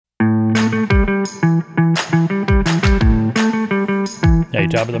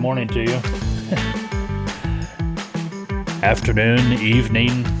Top of the morning to you. Afternoon,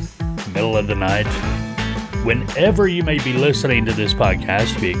 evening, middle of the night. Whenever you may be listening to this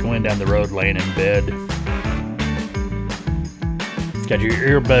podcast, be it going down the road, laying in bed, got your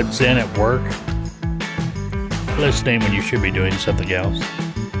earbuds in at work, listening when you should be doing something else.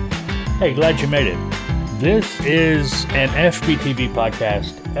 Hey, glad you made it. This is an FBTV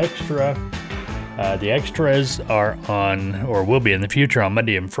podcast extra. The extras are on, or will be in the future, on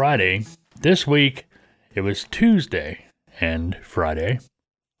Monday and Friday. This week, it was Tuesday and Friday.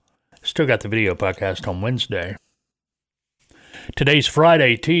 Still got the video podcast on Wednesday. Today's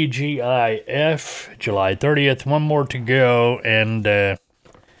Friday, TGIF, July 30th. One more to go, and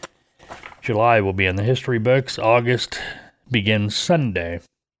July will be in the history books. August begins Sunday.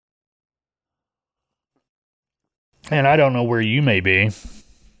 And I don't know where you may be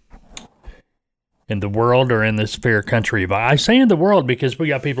in the world or in this fair country. I say in the world because we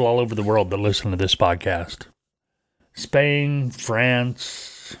got people all over the world that listen to this podcast. Spain,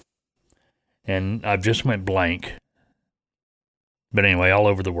 France, and I've just went blank. But anyway, all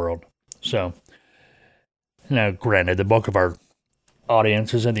over the world. So, now granted, the bulk of our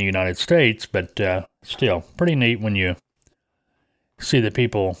audience is in the United States, but still, pretty neat when you see the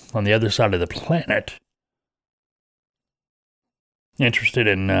people on the other side of the planet interested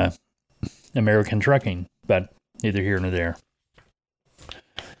in American trucking, but neither here nor there.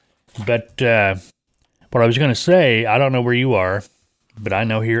 But what I was going to say, I don't know where you are, but I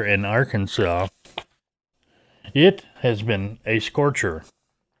know here in Arkansas, it has been a scorcher.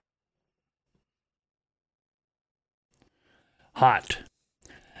 Hot.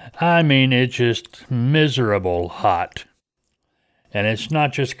 I mean, it's just miserable hot. And it's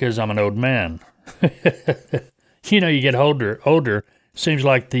not just because I'm an old man. You know, you get older, seems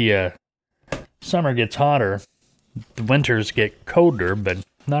like the summer gets hotter, the winters get colder, but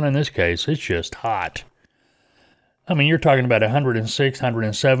not in this case. It's just hot. I mean, you're talking about 106,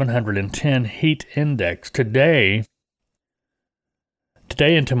 107, 110 heat index. Today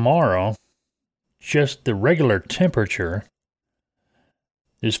and tomorrow, just the regular temperature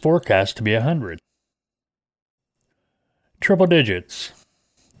is forecast to be 100. Triple digits.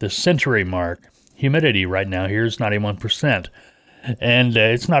 The century mark. Humidity right now here is 91%. And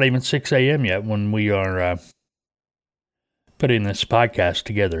it's not even 6 a.m. yet when we are putting this podcast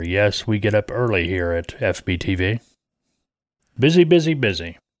together. Yes, we get up early here at FBTV. Busy, busy,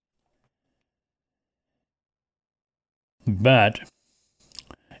 busy. But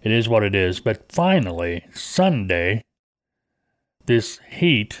it is what it is. But finally, Sunday, this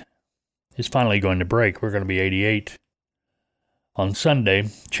heat is finally going to break. We're going to be 88 on Sunday.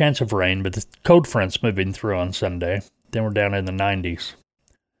 Chance of rain, but the cold front's moving through on Sunday. Then we're down in the 90s.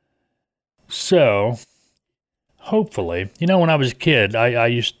 So, hopefully, you know, when I was a kid, I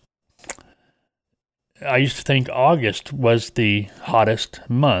used to think August was the hottest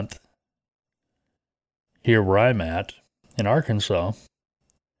month here where I'm at in Arkansas.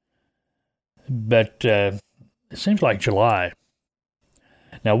 But it seems like July.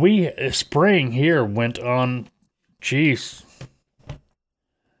 Now, spring here went on,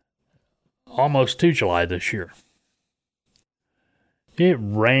 almost to July this year. It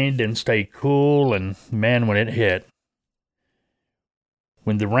rained and stayed cool, and man, when it hit,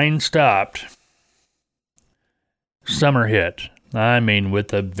 when the rain stopped, summer hit. I mean,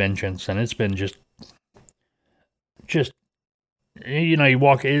 with a vengeance, and it's been just, you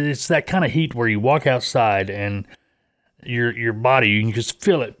know, it's that kind of heat where you walk outside and your body, you can just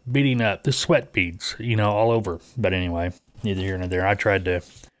feel it beating up, the sweat beads, you know, all over. But anyway, neither here nor there. I tried to,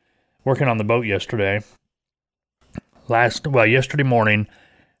 working on the boat yesterday, yesterday morning,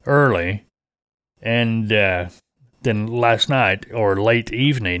 early, and then last night, or late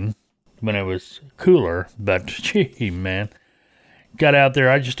evening, when it was cooler, but gee, man, got out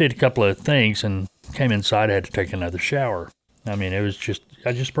there, I just did a couple of things, and came inside, I had to take another shower. I mean, I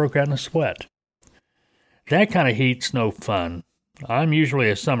just broke out in a sweat. That kind of heat's no fun. I'm usually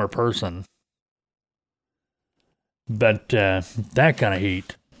a summer person, but that kind of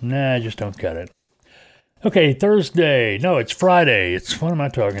heat, nah, I just don't cut it. Okay, Thursday. No, it's Friday. What am I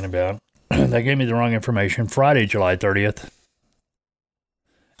talking about? They gave me the wrong information. Friday, July 30th.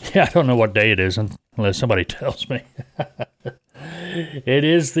 Yeah, I don't know what day it is unless somebody tells me. It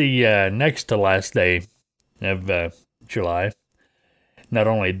is the next to last day of July. Not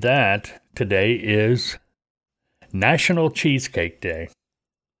only that, today is National Cheesecake Day.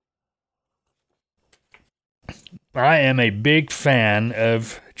 I am a big fan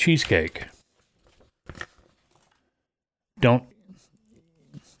of cheesecake.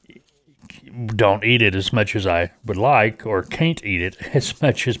 don't eat it as much as I would like, or can't eat it as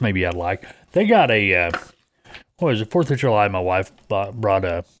much as maybe I'd like. They got a, what was it, 4th of July, my wife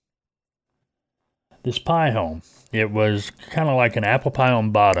brought this pie home. It was kind of like an apple pie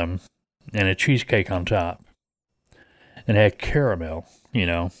on bottom and a cheesecake on top. And it had caramel,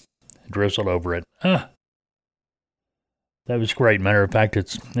 drizzled over it. That was great. Matter of fact,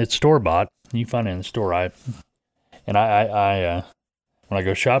 it's store-bought. You can find it in the store. I when I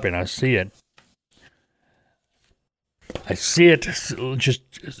go shopping, I see it. I see it just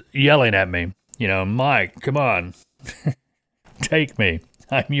yelling at me. Mike, come on. Take me.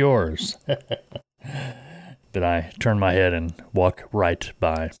 I'm yours. But I turn my head and walk right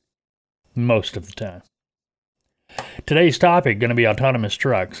by most of the time. Today's topic going to be autonomous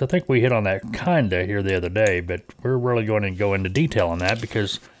trucks. I think we hit on that kinda here the other day, but we're really going to go into detail on that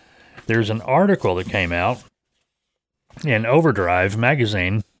because there's an article that came out in Overdrive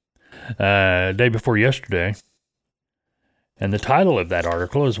magazine day before yesterday. And the title of that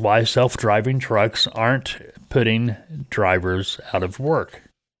article is Why Self-Driving Trucks Aren't Putting Drivers Out of Work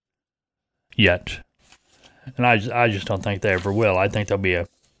Yet. And I just don't think they ever will. I think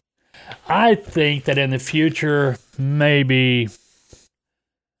that in the future, maybe,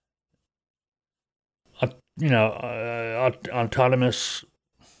 autonomous,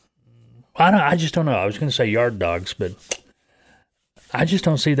 I just don't know. I was going to say yard dogs, but I just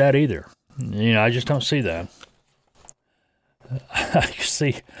don't see that either. I just don't see that.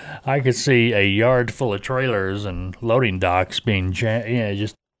 I could see a yard full of trailers and loading docks being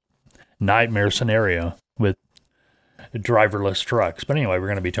just nightmare scenario with driverless trucks. But anyway, we're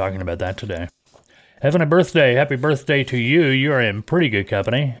going to be talking about that today. Having a birthday. Happy birthday to you. You are in pretty good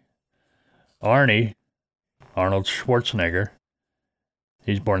company. Arnold Schwarzenegger.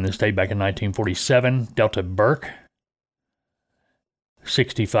 He's born this day back in 1947. Delta Burke,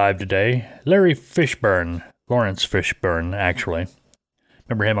 65 today. Larry Fishburne. Lawrence Fishburne, actually.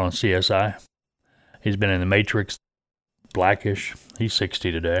 Remember him on CSI? He's been in The Matrix, Blackish. He's 60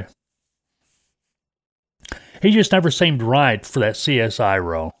 today. He just never seemed right for that CSI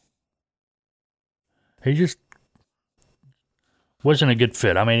role. He just wasn't a good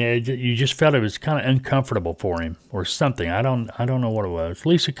fit. I mean, you just felt it was kind of uncomfortable for him or something. I don't know what it was.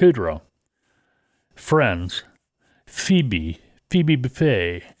 Lisa Kudrow, Friends, Phoebe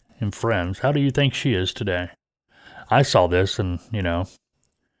Buffay in Friends. How do you think she is today? I saw this and,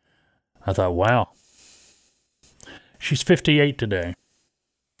 I thought, wow. She's 58 today.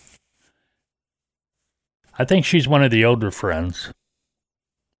 I think she's one of the older Friends.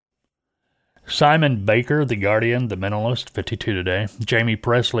 Simon Baker, The Guardian, The Mentalist, 52 today. Jamie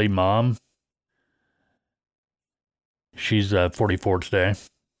Presley, Mom. She's 44 today.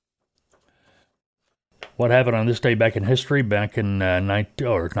 What happened on this day back in history? Back in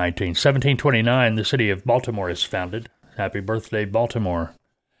 1729, the city of Baltimore is founded. Happy birthday, Baltimore.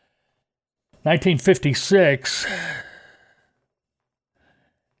 1956,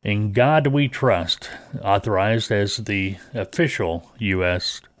 In God We Trust, authorized as the official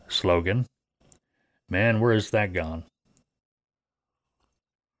U.S. slogan. Man, where has that gone?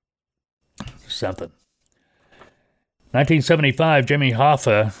 Something. 1975, Jimmy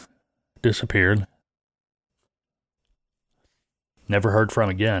Hoffa disappeared. Never heard from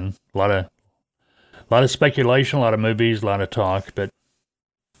again. A lot of speculation, a lot of movies, a lot of talk, but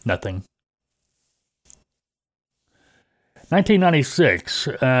nothing. 1996.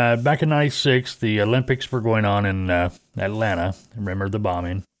 Back in 96, the Olympics were going on in Atlanta. Remember the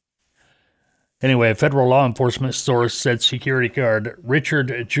bombing? Anyway, a federal law enforcement source said security guard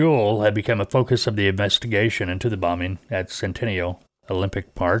Richard Jewell had become a focus of the investigation into the bombing at Centennial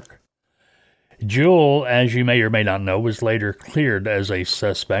Olympic Park. Jewell, as you may or may not know, was later cleared as a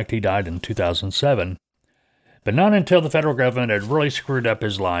suspect. He died in 2007. But not until the federal government had really screwed up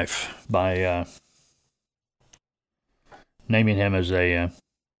his life by naming him as a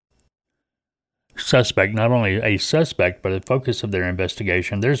suspect. Not only a suspect, but a focus of their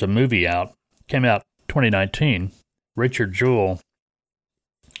investigation. There's a movie out, came out 2019, Richard Jewell.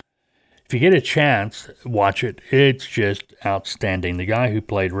 If you get a chance, watch it. It's just outstanding. The guy who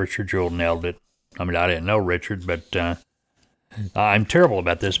played Richard Jewell nailed it. I mean, I didn't know Richard, but I'm terrible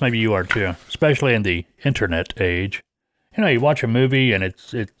about this. Maybe you are too, especially in the internet age. You watch a movie and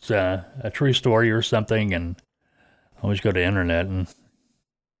it's a true story or something, and always go to the internet and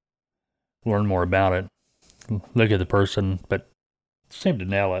learn more about it. Look at the person, but seem to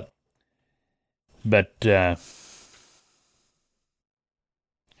nail it. But yeah,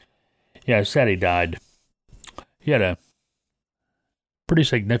 sad he died. He had a pretty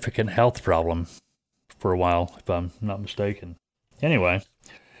significant health problem for a while, if I'm not mistaken. Anyway,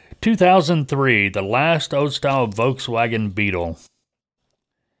 2003, the last old-style Volkswagen Beetle.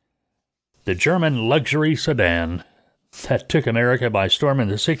 The German luxury sedan that took America by storm in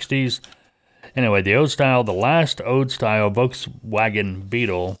the 60s. Anyway, the last old-style Volkswagen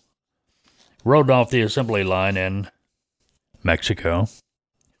Beetle rode off the assembly line in Mexico.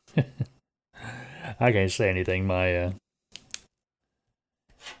 I can't say anything. My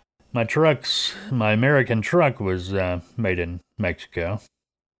American truck was made in Mexico.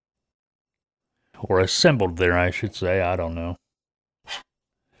 Or assembled there, I should say. I don't know.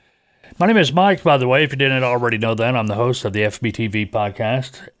 My name is Mike, by the way, if you didn't already know that. I'm the host of the FBTV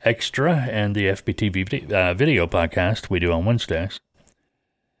podcast, Extra, and the FBTV video podcast we do on Wednesdays.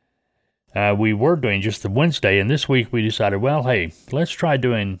 We were doing just the Wednesday, and this week we decided, well, hey, let's try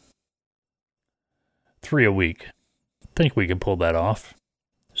doing 3 a week. I think we can pull that off.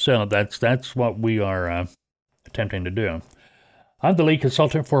 So that's what we are attempting to do. I'm the lead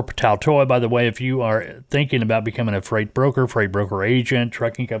consultant for Taltoa, by the way, if you are thinking about becoming a freight broker agent,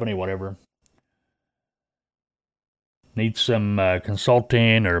 trucking company, whatever. Need some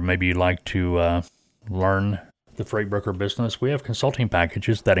consulting, or maybe you'd like to learn the freight broker business. We have consulting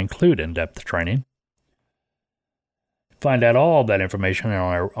packages that include in-depth training. Find out all that information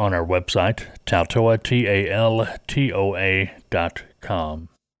on our website, Taltoa, TALTOA.com.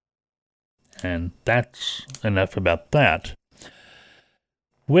 And that's enough about that.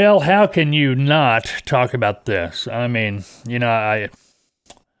 Well, how can you not talk about this? I mean, I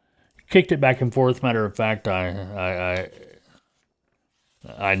kicked it back and forth. Matter of fact, I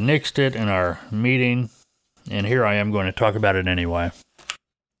nixed it in our meeting, and here I am going to talk about it anyway.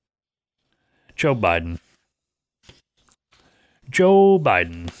 Joe Biden.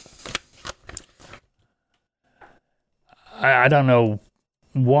 I don't know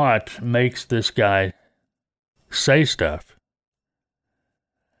what makes this guy say stuff.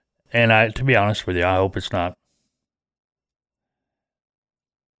 And to be honest with you, I hope it's not,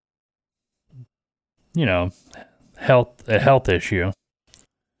 a health issue.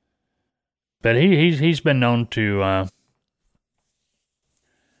 But he's been known to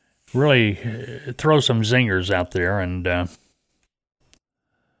really throw some zingers out there. And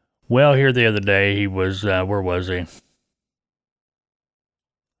here the other day he was, where was he?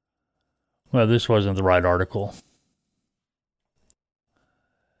 Well, this wasn't the right article.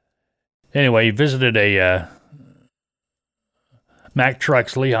 Anyway, he visited a Mack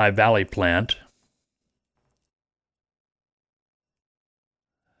Trucks Lehigh Valley plant.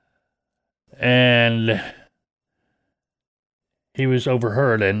 And he was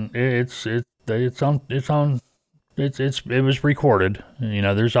overheard, and it was recorded.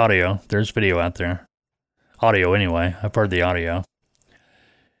 There's audio, there's video out there. Audio anyway. I've heard the audio.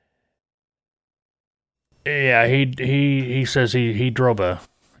 Yeah, he says he drove a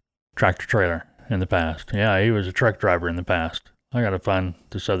tractor trailer in the past. Yeah, he was a truck driver in the past. I gotta find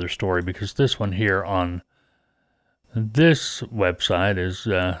this other story because this one here on this website is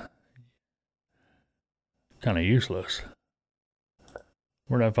kind of useless.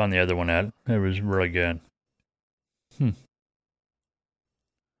 Where did I find the other one at? It was really good.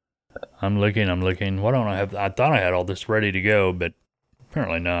 I'm looking. Why don't I have? I thought I had all this ready to go, but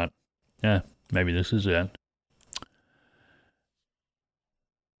apparently not. Yeah, maybe this is it.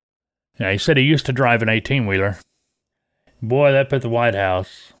 Yeah, he said he used to drive an 18-wheeler. Boy, that put the White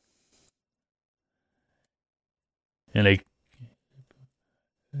House in a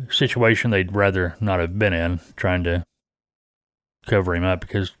situation they'd rather not have been in, trying to cover him up,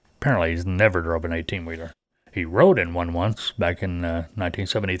 because apparently he's never drove an 18-wheeler. He rode in one once, back in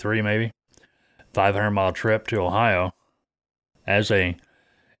 1973 maybe. 500-mile trip to Ohio as a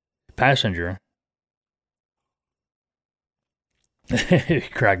passenger. He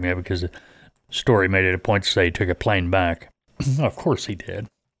cracked me up because the story made it a point to say he took a plane back. Of course he did.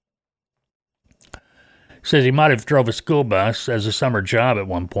 Says he might have drove a school bus as a summer job at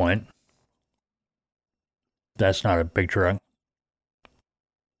one point. That's not a big truck.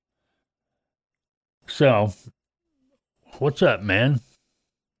 So, what's up, man?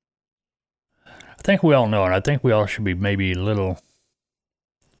 I think we all know, and I think we all should be maybe a little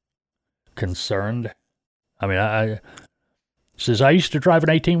concerned. I mean, says I used to drive an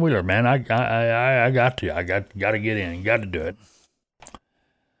 18-wheeler, man. I got to get in, got to do it.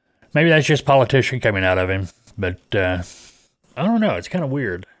 Maybe that's just politician coming out of him, but I don't know. It's kind of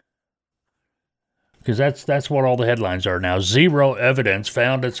weird. Because that's what all the headlines are now. Zero evidence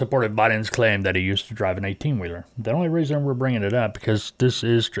found that supported Biden's claim that he used to drive an 18-wheeler. The only reason we're bringing it up because this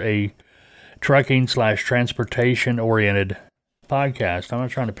is a trucking/transportation-oriented podcast. I'm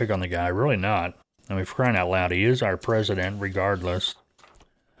not trying to pick on the guy. Really not. I mean, for crying out loud, he is our president regardless.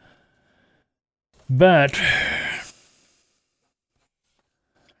 But,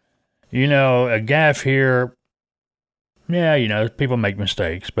 a gaffe here, yeah, people make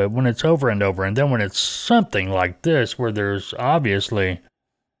mistakes, but when it's over and over, and then when it's something like this where there's obviously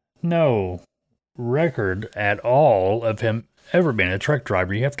no record at all of him ever being a truck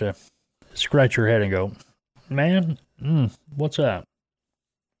driver, you have to scratch your head and go, man, what's up?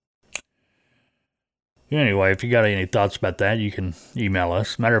 Anyway, if you got any thoughts about that, you can email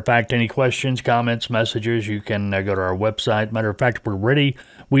us. Matter of fact, any questions, comments, messages, you can go to our website. Matter of fact, we're ready.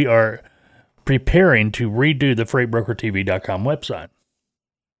 We are preparing to redo the FreightBrokerTV.com website.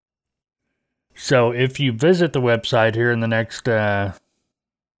 So if you visit the website here in the next a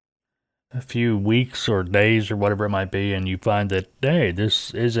few weeks or days or whatever it might be, and you find that, hey,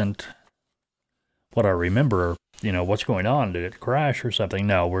 this isn't what I remember, what's going on? Did it crash or something?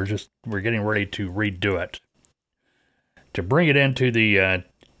 No, we're getting ready to redo it, to bring it into the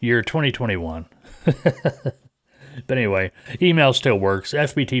year 2021. But anyway, email still works,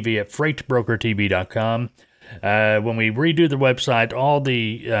 fbtv@freightbrokertv.com. When we redo the website, all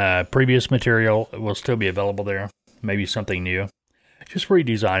the previous material will still be available there, maybe something new. Just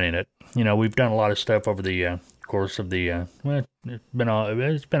redesigning it. We've done a lot of stuff over the course of the, it's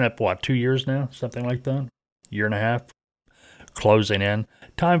been up, 2 years now? Something like that? Year and a half? Closing in.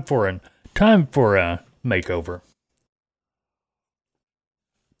 Time for a makeover.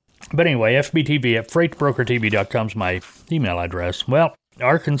 But anyway, fbtv@freightbrokertv.com is my email address. Well,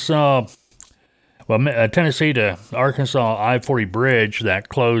 Tennessee to Arkansas I-40 bridge that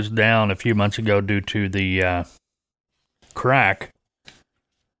closed down a few months ago due to the crack.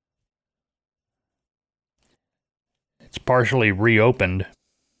 It's partially reopened,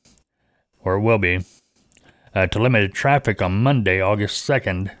 or it will be, to limited traffic on Monday, August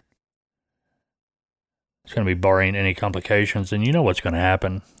 2nd. It's going to be barring any complications, and you know what's going to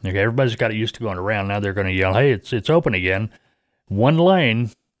happen. Okay, everybody's got used to going around. Now they're going to yell, hey, it's open again. One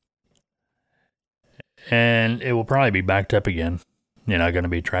lane, and it will probably be backed up again. Going to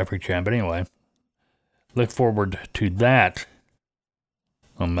be traffic jam. But anyway, look forward to that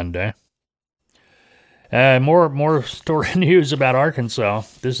on Monday. More story news about Arkansas.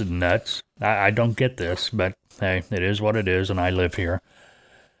 This is nuts. I don't get this, but hey, it is what it is, and I live here.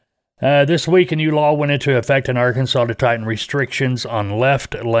 This week, a new law went into effect in Arkansas to tighten restrictions on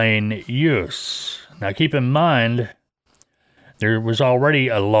left lane use. Now, keep in mind, there was already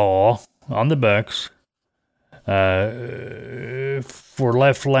a law on the books for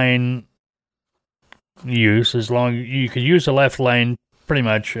left lane use. As long you could use the left lane pretty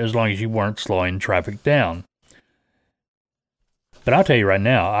much as long as you weren't slowing traffic down. But I'll tell you right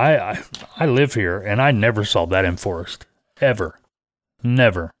now, I live here, and I never saw that enforced. Ever.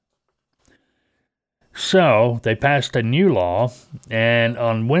 Never. So, they passed a new law, and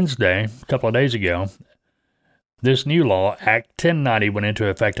on Wednesday, a couple of days ago, this new law, Act 1090, went into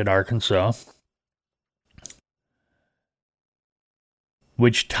effect in Arkansas,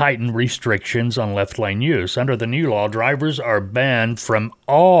 which tightened restrictions on left lane use. Under the new law, drivers are banned from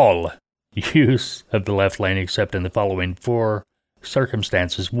all use of the left lane except in the following 4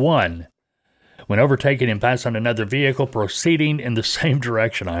 circumstances. 1, when overtaking and passing another vehicle proceeding in the same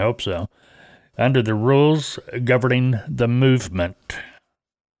direction. I hope so. Under the rules governing the movement.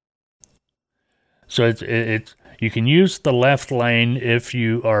 So it's you can use the left lane if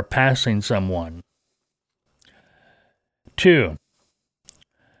you are passing someone. 2,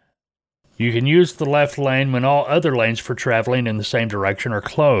 you can use the left lane when all other lanes for traveling in the same direction are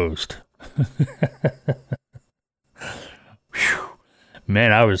closed.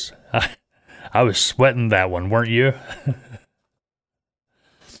 Man, I was sweating that one, weren't you?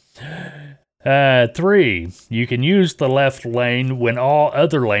 3, you can use the left lane when all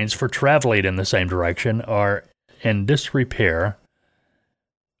other lanes for traveling in the same direction are in disrepair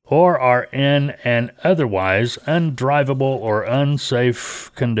or are in an otherwise undrivable or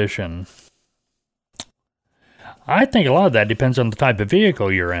unsafe condition. I think a lot of that depends on the type of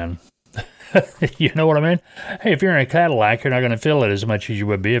vehicle you're in. You know what I mean? Hey, if you're in a Cadillac, you're not going to feel it as much as you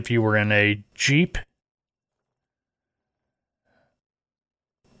would be if you were in a Jeep.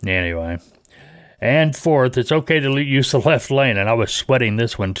 Anyway. And 4th, it's okay to use the left lane, and I was sweating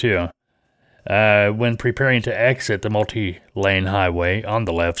this one too, when preparing to exit the multi-lane highway on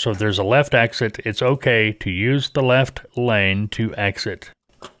the left. So if there's a left exit, it's okay to use the left lane to exit.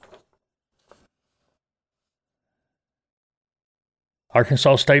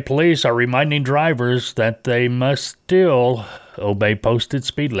 Arkansas State Police are reminding drivers that they must still obey posted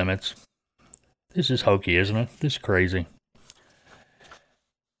speed limits. This is hokey, isn't it? This is crazy.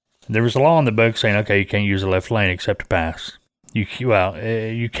 There was a law in the book saying, okay, you can't use the left lane except to pass. You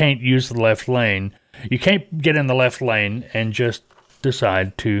can't use the left lane You can't get in the left lane and just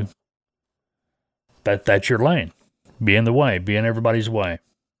decide to that's your lane. Be in the way, be in everybody's way.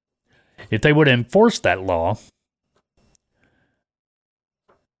 If they would enforce that law,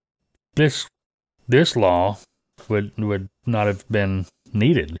 this law would not have been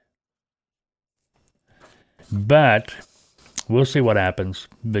needed. But we'll see what happens,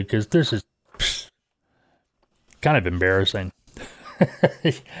 because this is kind of embarrassing.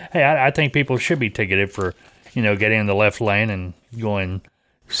 Hey, I think people should be ticketed for, getting in the left lane and going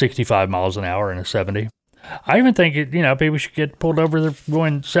 65 miles an hour in a 70. I even think, people should get pulled over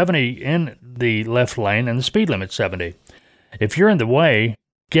going 70 in the left lane and the speed limit's 70. If you're in the way,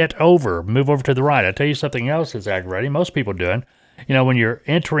 get over, move over to the right. I'll tell you something else that's aggravating. Most people doing, when you're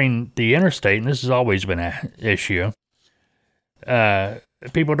entering the interstate, and this has always been an issue,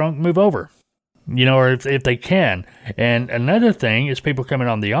 people don't move over. Or if they can. And another thing is people coming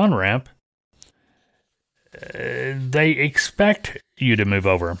on the on-ramp, they expect you to move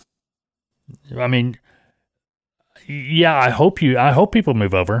over. I mean, yeah, I hope people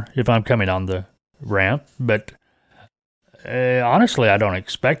move over if I'm coming on the ramp, but honestly, I don't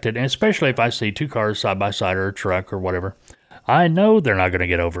expect it, and especially if I see two cars side by side or a truck or whatever. I know they're not going to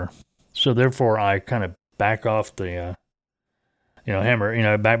get over. So therefore, I kind of back off the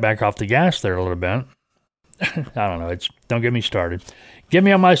back off the gas there a little bit. I don't know. Don't get me started. Get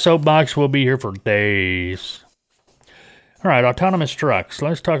me on my soapbox. We'll be here for days. All right, autonomous trucks.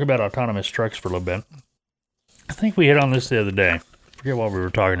 Let's talk about autonomous trucks for a little bit. I think we hit on this the other day. Forget what we were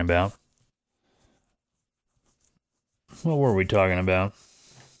talking about. What were we talking about?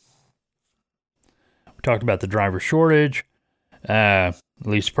 We talked about the driver shortage,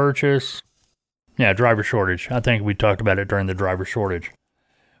 lease purchase. Yeah, driver shortage. I think we talked about it during the driver shortage.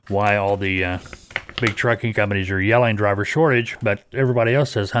 Why all the big trucking companies are yelling driver shortage, but everybody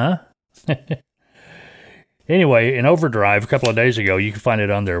else says, huh? Anyway, in Overdrive, a couple of days ago, you can find it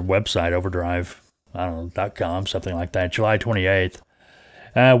on their website, overdrive.com, something like that, July 28th.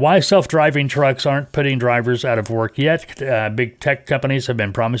 Why self-driving trucks aren't putting drivers out of work yet. Big tech companies have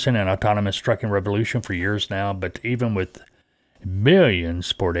been promising an autonomous trucking revolution for years now, but even with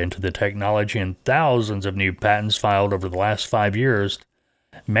millions poured into the technology and thousands of new patents filed over the last 5 years,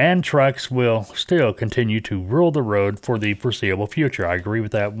 manned trucks will still continue to rule the road for the foreseeable future. I agree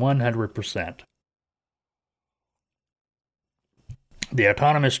with that 100%. The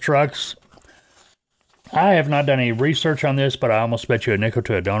autonomous trucks, I have not done any research on this, but I almost bet you a nickel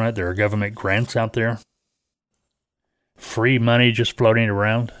to a donut there are government grants out there. Free money just floating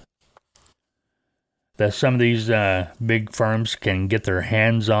around that some of these big firms can get their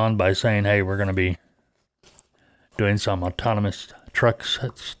hands on by saying, hey, we're going to be doing some autonomous trucks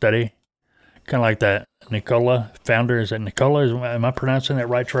study. Kind of like that Nikola founder. Is it Nikola? Am I pronouncing that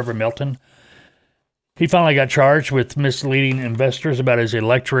right? Trevor Milton. He finally got charged with misleading investors about his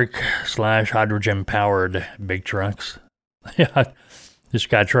electric/hydrogen-powered big trucks. Yeah, this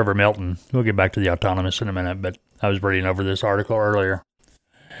guy, Trevor Milton, we'll get back to the autonomous in a minute, but I was reading over this article earlier,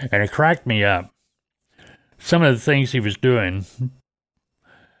 and it cracked me up. Some of the things he was doing,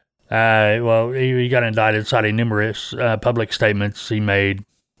 he got indicted citing numerous public statements he made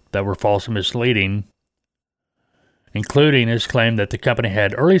that were false and misleading, including his claim that the company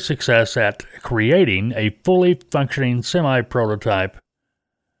had early success at creating a fully functioning semi-prototype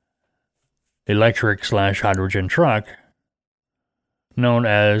electric/hydrogen truck known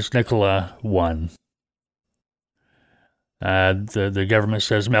as Nikola 1. The government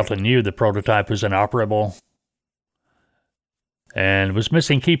says Melton knew the prototype was inoperable and was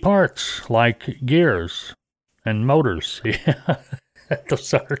missing key parts like gears and motors. Yeah,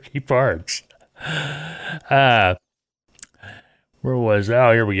 those are key parts. Where was that?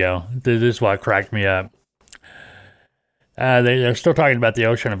 Oh, here we go. This is what cracked me up. They're still talking about the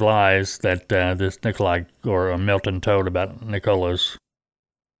ocean of lies that this Nikolai or Milton told about Nikola's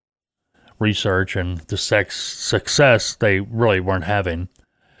research and the success they really weren't having,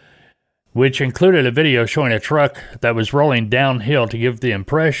 which included a video showing a truck that was rolling downhill to give the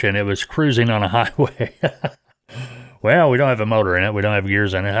impression it was cruising on a highway. Well, we don't have a motor in it. We don't have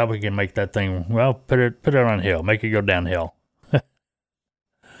gears in it. How we can make that thing? Well, put it on hill. Make it go downhill.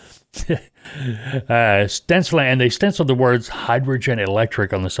 Stenciling, and they stenciled the words hydrogen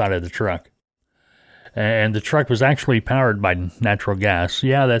electric on the side of the truck. And the truck was actually powered by natural gas.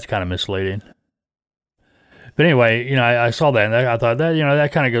 Yeah, that's kind of misleading. But anyway, I saw that and I thought that,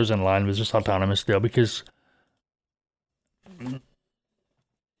 that kind of goes in line with just autonomous still, because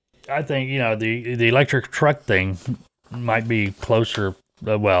I think, the electric truck thing might be closer.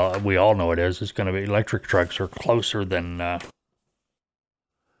 Well, we all know it is. It's going to be electric trucks are closer than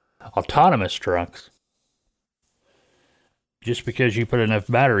autonomous trucks. Just because you put enough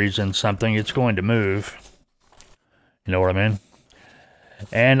batteries in something, it's going to move. You know what I mean?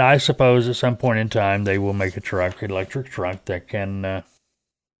 And I suppose at some point in time, they will make a truck, electric truck, that can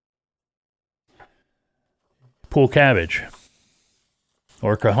pull cabbage,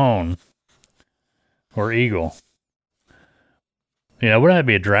 or cajon, or eagle. You know, wouldn't that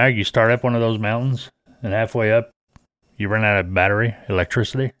be a drag? You start up one of those mountains, and halfway up, you run out of battery,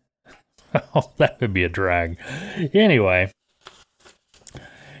 electricity. Oh, that would be a drag. Anyway,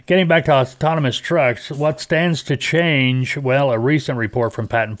 getting back to autonomous trucks, what stands to change? Well, a recent report from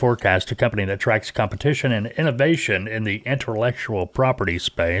Patent Forecast, a company that tracks competition and innovation in the intellectual property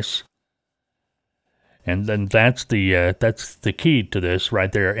space. And then that's the key to this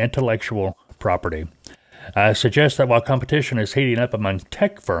right there, intellectual property. Suggests that while competition is heating up among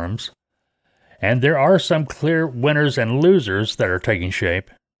tech firms, and there are some clear winners and losers that are taking shape,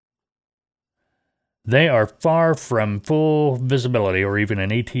 they are far from full visibility or even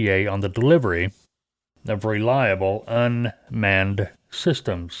an ETA on the delivery of reliable unmanned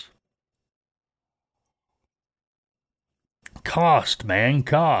systems. Cost, man,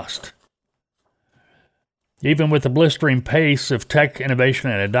 cost. Even with the blistering pace of tech innovation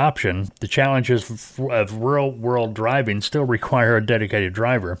and adoption, the challenges of real-world driving still require a dedicated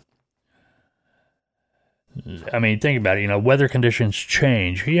driver. I mean, think about it. You know, weather conditions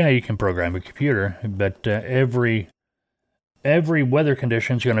change. Yeah, you can program a computer, but every weather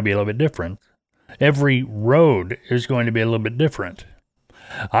condition is going to be a little bit different. Every road is going to be a little bit different.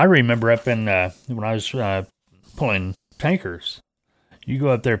 I remember up in when I was pulling tankers. You go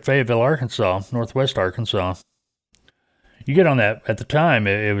up there, Fayetteville, Arkansas, northwest Arkansas. You get on that, at the time,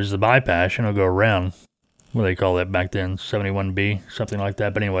 it was the bypass, you know, go around. What do they call that back then? 71B, something like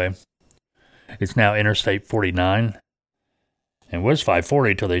that. But anyway, it's now Interstate 49. And it was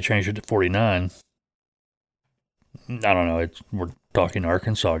 540 till they changed it to 49. I don't know, we're talking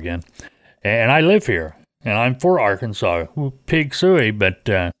Arkansas again. And I live here, and I'm for Arkansas. Pig suey, but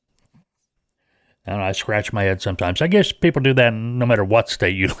I don't know, I scratch my head sometimes. I guess people do that no matter what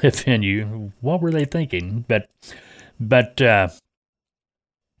state you live in. What were they thinking? But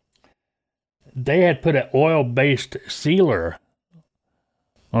they had put an oil-based sealer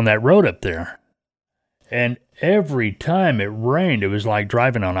on that road up there. And every time it rained, it was like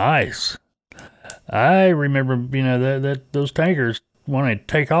driving on ice. I remember, you know, that those tankers wanted to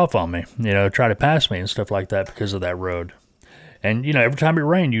take off on me, you know, try to pass me and stuff like that because of that road. And, you know, every time it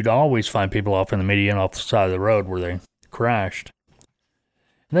rained, you'd always find people off in the median off the side of the road where they crashed.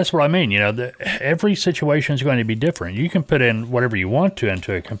 And that's what I mean. You know, every situation is going to be different. You can put in whatever you want to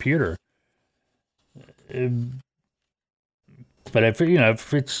into a computer. But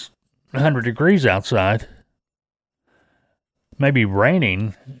if it's 100 degrees outside, maybe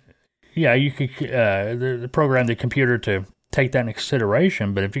raining, yeah, you could program the computer to take that into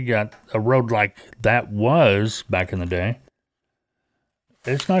consideration. But if you got a road like that was back in the day,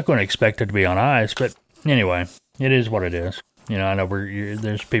 it's not going to expect it to be on ice. But anyway, it is what it is. You know, I know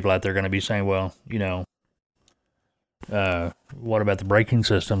there's people out there going to be saying, well, you know, what about the braking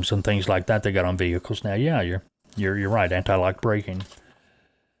systems and things like that they got on vehicles now? Yeah, you're right, anti-lock braking.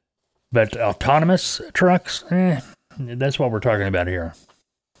 But autonomous trucks, that's what we're talking about here.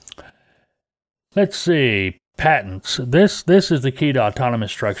 Let's see, patents. This is the key to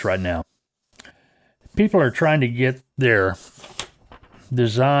autonomous trucks right now. People are trying to get their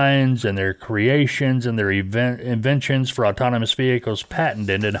designs and their creations and their inventions for autonomous vehicles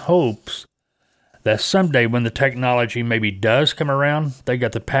patented in hopes that someday when the technology maybe does come around, they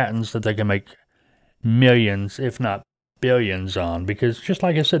got the patents that they can make millions, if not billions on. Because just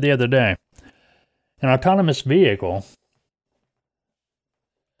like I said the other day, an autonomous vehicle,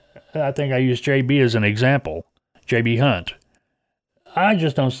 I think I used JB as an example, JB Hunt. I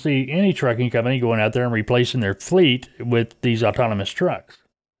just don't see any trucking company going out there and replacing their fleet with these autonomous trucks.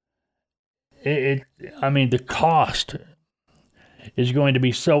 I mean, the cost is going to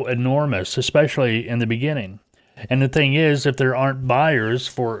be so enormous, especially in the beginning. And the thing is, if there aren't buyers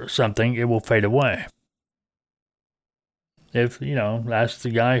for something, it will fade away. If, you know, that's the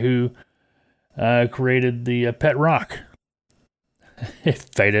guy who created the pet rock. It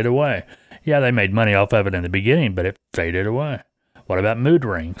faded away. Yeah, they made money off of it in the beginning, but it faded away. What about mood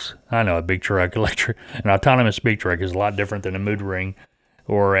rings? I know a big truck, an autonomous big truck is a lot different than a mood ring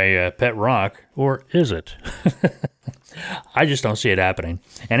or a pet rock, or is it? I just don't see it happening.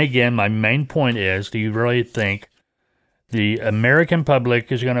 And again, my main point is, do you really think the American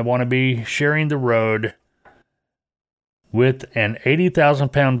public is going to want to be sharing the road with an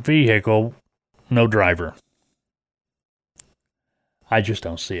 80,000-pound vehicle, no driver? I just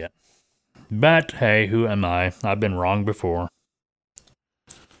don't see it. But hey, who am I? I've been wrong before.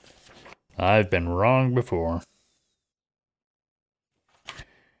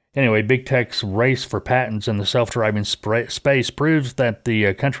 Anyway, big tech's race for patents in the self-driving space proves that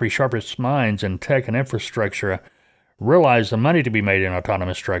the country's sharpest minds in tech and infrastructure realize the money to be made in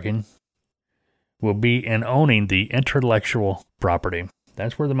autonomous trucking will be in owning the intellectual property.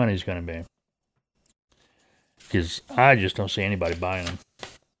 That's where the money's going to be. Because I just don't see anybody buying them.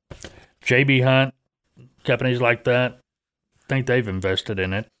 JB Hunt, companies like that, think they've invested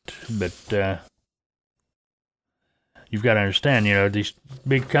in it, but you've got to understand, these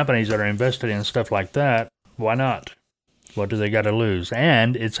big companies that are invested in stuff like that, why not? What do they got to lose?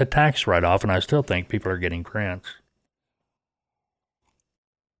 And it's a tax write-off, and I still think people are getting grants.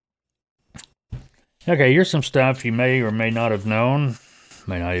 Okay, here's some stuff you may or may not have known,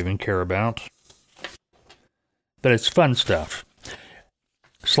 may not even care about, but it's fun stuff.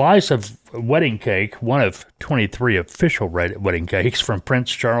 Slice of wedding cake, one of 23 official wedding cakes from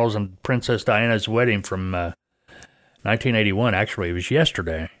Prince Charles and Princess Diana's wedding from 1981. Actually, it was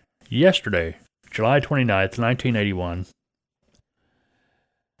yesterday, July 29th, 1981,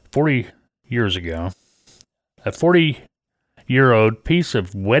 40 years ago. A 40-year-old piece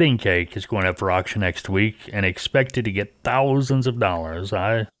of wedding cake is going up for auction next week and expected to get thousands of dollars.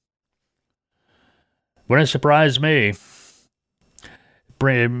 Wouldn't surprise me.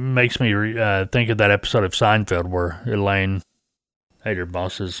 It makes me think of that episode of Seinfeld where Elaine ate her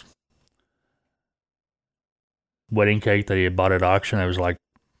boss's wedding cake that he had bought at auction. It was like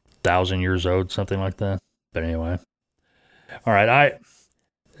 1,000 years old, something like that. But anyway, all right.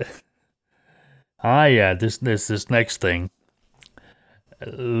 This next thing.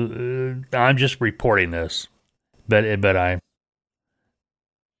 I'm just reporting this, but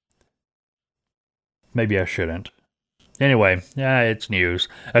maybe I shouldn't. Anyway, it's news.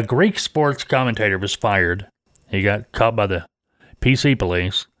 A Greek sports commentator was fired. He got caught by the PC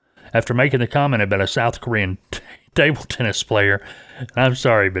police after making the comment about a South Korean table tennis player. I'm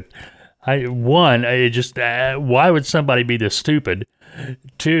sorry, but why would somebody be this stupid?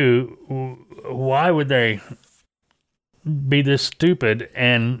 Two, why would they be this stupid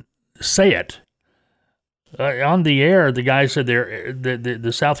and say it? On the air, the guy said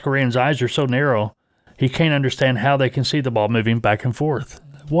the South Koreans' eyes are so narrow, he can't understand how they can see the ball moving back and forth.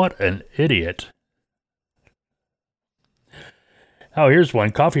 What an idiot. Oh, here's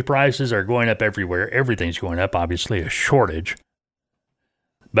one. Coffee prices are going up everywhere. Everything's going up, obviously, a shortage.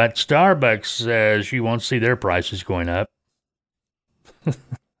 But Starbucks says you won't see their prices going up.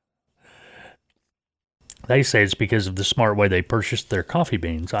 They say it's because of the smart way they purchased their coffee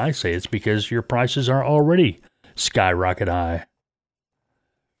beans. I say it's because your prices are already skyrocket high.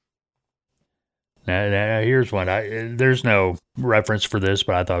 Now here's one. There's no reference for this,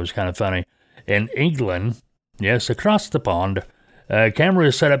 but I thought it was kind of funny. In England, yes, across the pond, a camera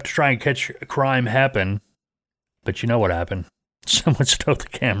is set up to try and catch crime happen. But you know what happened? Someone stole the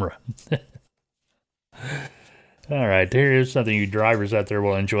camera. All right, here's something you drivers out there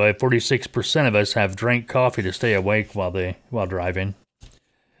will enjoy. 46% of us have drank coffee to stay awake while driving.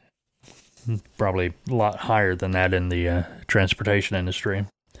 Probably a lot higher than that in the transportation industry.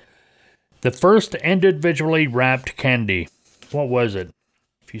 The first individually wrapped candy. What was it?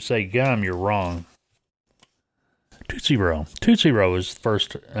 If you say gum, you're wrong. Tootsie Roll. Tootsie Roll was the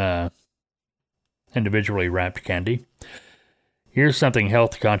first individually wrapped candy. Here's something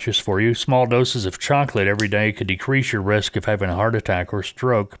health conscious for you. Small doses of chocolate every day could decrease your risk of having a heart attack or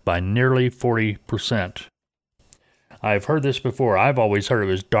stroke by nearly 40%. I've heard this before. I've always heard it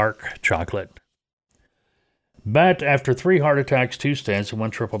was dark chocolate. But after 3 heart attacks, 2 stents, and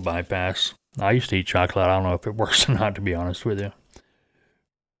 1 triple bypass, I used to eat chocolate. I don't know if it works or not, to be honest with you.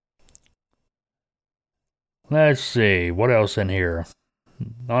 Let's see. What else in here?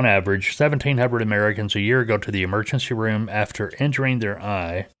 On average, 1,700 Americans a year go to the emergency room after injuring their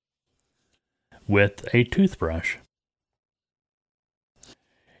eye with a toothbrush.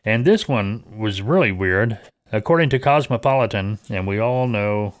 And this one was really weird. According to Cosmopolitan, and we all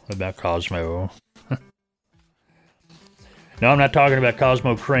know about Cosmo. No, I'm not talking about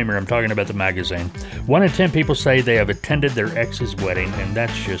Cosmo Kramer. I'm talking about the magazine. 1 in 10 people say they have attended their ex's wedding, and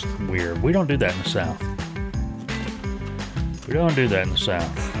that's just weird. We don't do that in the South. We don't do that in the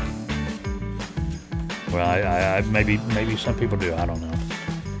South. Well, I maybe some people do. I don't know.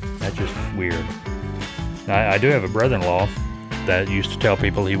 That's just weird. I do have a brother-in-law that used to tell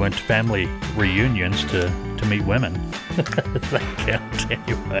people he went to family reunions to meet women. That counts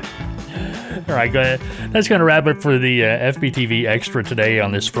anyway. All right, go ahead. That's going to wrap it for the FBTV Extra today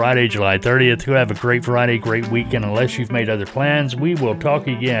on this Friday, July 30th. You have a great Friday, great weekend. Unless you've made other plans, we will talk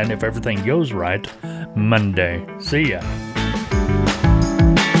again, if everything goes right, Monday. See ya.